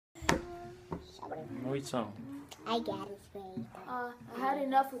Which song? I got it straight. I had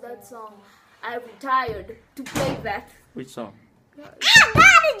enough of that song. I retired to play that. Which song?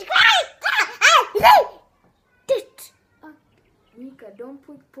 Mika, don't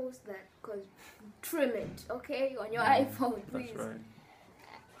post that, cause trim it, okay, on your iPhone, please. That's right.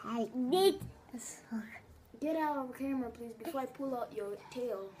 I need. Get out of the camera, please, before I pull out your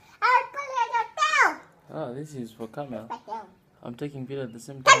tail. I put it in your tail. Oh, this is for camera. My tail. I'm taking video at the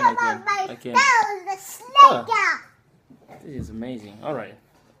same time My I can. tail is a snake. This is amazing. All right.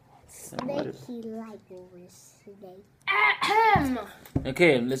 Snake, he like a snake. Ahem.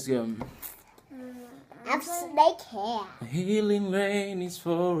 Okay, let's go. I have snake hair. A healing rain is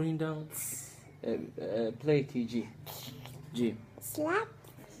falling down. Play TG. G. Slap.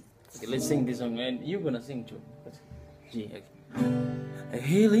 Okay, let's sing this song, and you're gonna sing too. G. Okay. A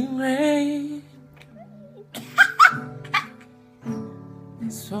healing rain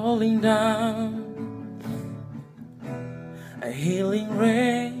is falling down. A healing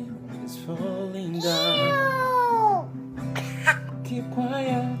rain is falling down. Keep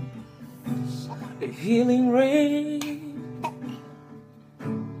quiet. A healing rain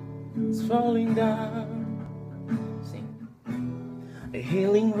is falling down. Sing. A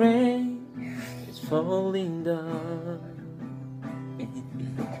healing rain is falling down.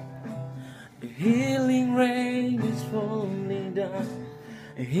 A healing rain is falling down.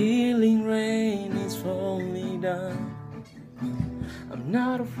 A healing rain is falling down. I'm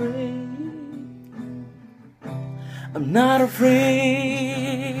not afraid. I'm not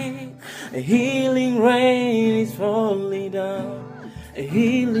afraid. A healing rain is falling down. A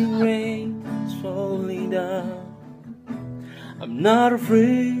healing rain is falling down. I'm not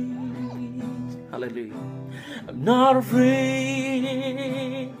afraid. Hallelujah. I'm not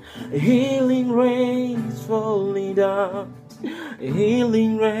afraid. A healing rain is falling down. A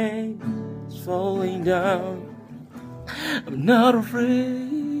healing rain is falling down. I'm not afraid.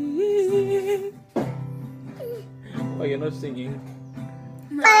 Oh, you're not singing.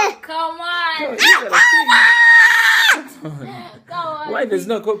 No, come on. No, you gotta sing. Come on. Come on. Why there's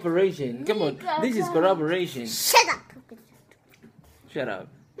no cooperation? Come on, this is collaboration. Shut up. Shut up.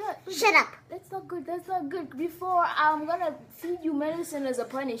 Shut up. That's not good. That's not good. Before I'm gonna feed you medicine as a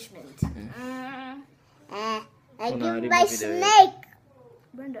punishment. I no, give I my didn't video snake.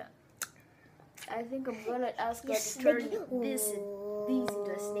 Brenda, I think I'm gonna ask her to turn these into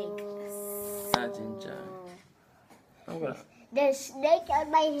a snake. I'm gonna. There's snake on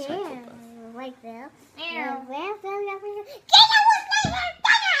my hand. Right there.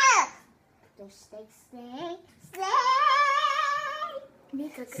 There's snake.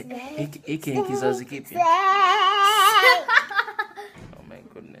 Mika, He can't kiss us keep you. Snake. Oh my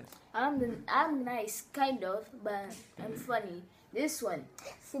goodness. I'm nice, kind of, but I'm funny. This one.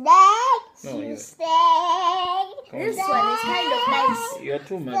 Snake. No, you- Snake. This one is kind of nice. You're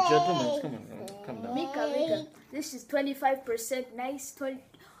too much. You're too much. Come on, come down. Mika. This is 25% nice,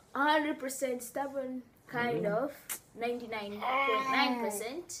 100% stubborn, kind of, 99.9%, That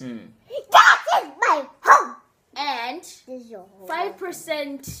is my home. and This is your home.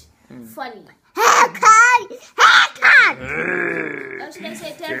 5% funny. Haircut. Or should I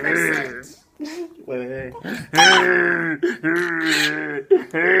say 10%? Wait.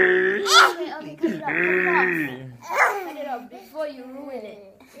 Okay, cut it off before you ruin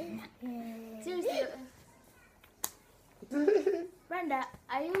it. Seriously. Brenda,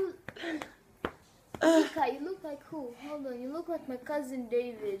 are you... Mika, you look like who? Hold on, you look like my cousin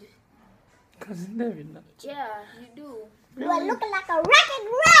David. Cousin David. Yeah, you do. You are looking like a rock and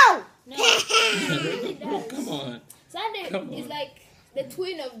roll. No, he really does. Come on. Sunday Come is on. like the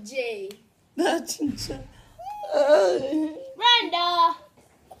twin of Jay. That's Brenda!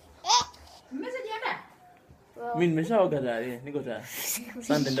 Well, Min meshaoga dali. Niko ta.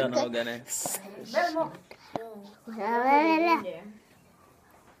 Sande ndo naoga naye.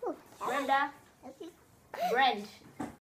 Brenda, Brent,